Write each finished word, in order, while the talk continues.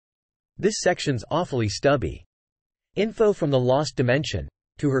This section's awfully stubby. Info from the Lost Dimension,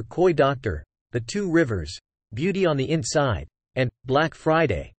 to her coy doctor, the two rivers, Beauty on the inside, and Black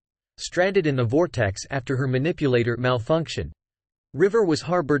Friday, stranded in the vortex after her manipulator malfunctioned. River was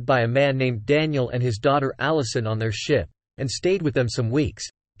harbored by a man named Daniel and his daughter Allison on their ship, and stayed with them some weeks,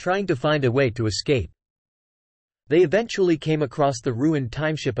 trying to find a way to escape. They eventually came across the ruined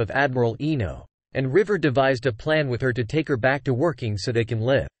timeship of Admiral Eno, and River devised a plan with her to take her back to working so they can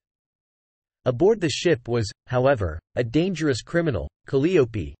live. Aboard the ship was, however, a dangerous criminal,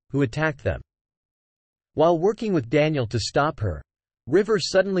 Calliope, who attacked them. While working with Daniel to stop her, River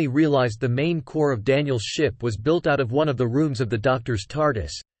suddenly realized the main core of Daniel's ship was built out of one of the rooms of the Doctor's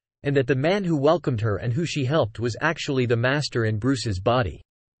TARDIS, and that the man who welcomed her and who she helped was actually the Master in Bruce's body.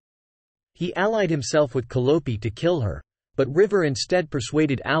 He allied himself with Calliope to kill her, but River instead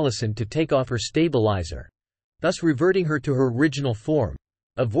persuaded Allison to take off her stabilizer, thus reverting her to her original form,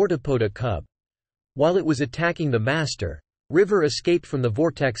 a Vortipoda cub. While it was attacking the Master, River escaped from the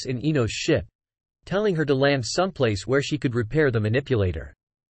vortex in Eno's ship, telling her to land someplace where she could repair the manipulator.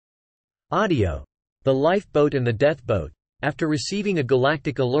 Audio. The Lifeboat and the Deathboat. After receiving a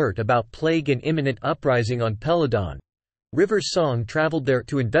galactic alert about plague and imminent uprising on Peladon, River's song traveled there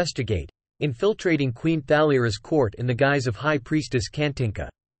to investigate, infiltrating Queen Thalira's court in the guise of High Priestess Kantinka.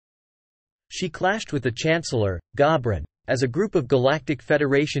 She clashed with the Chancellor, Gobrin, as a group of Galactic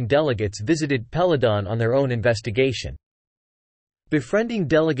Federation delegates visited Peladon on their own investigation. Befriending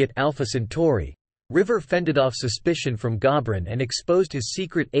delegate Alpha Centauri, River fended off suspicion from Gobrin and exposed his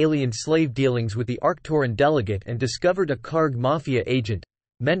secret alien slave dealings with the Arcturan delegate and discovered a Karg Mafia agent,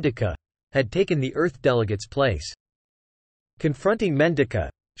 Mendika, had taken the Earth delegate's place. Confronting Mendika,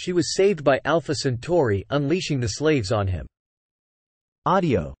 she was saved by Alpha Centauri unleashing the slaves on him.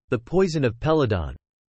 Audio. The Poison of Peladon.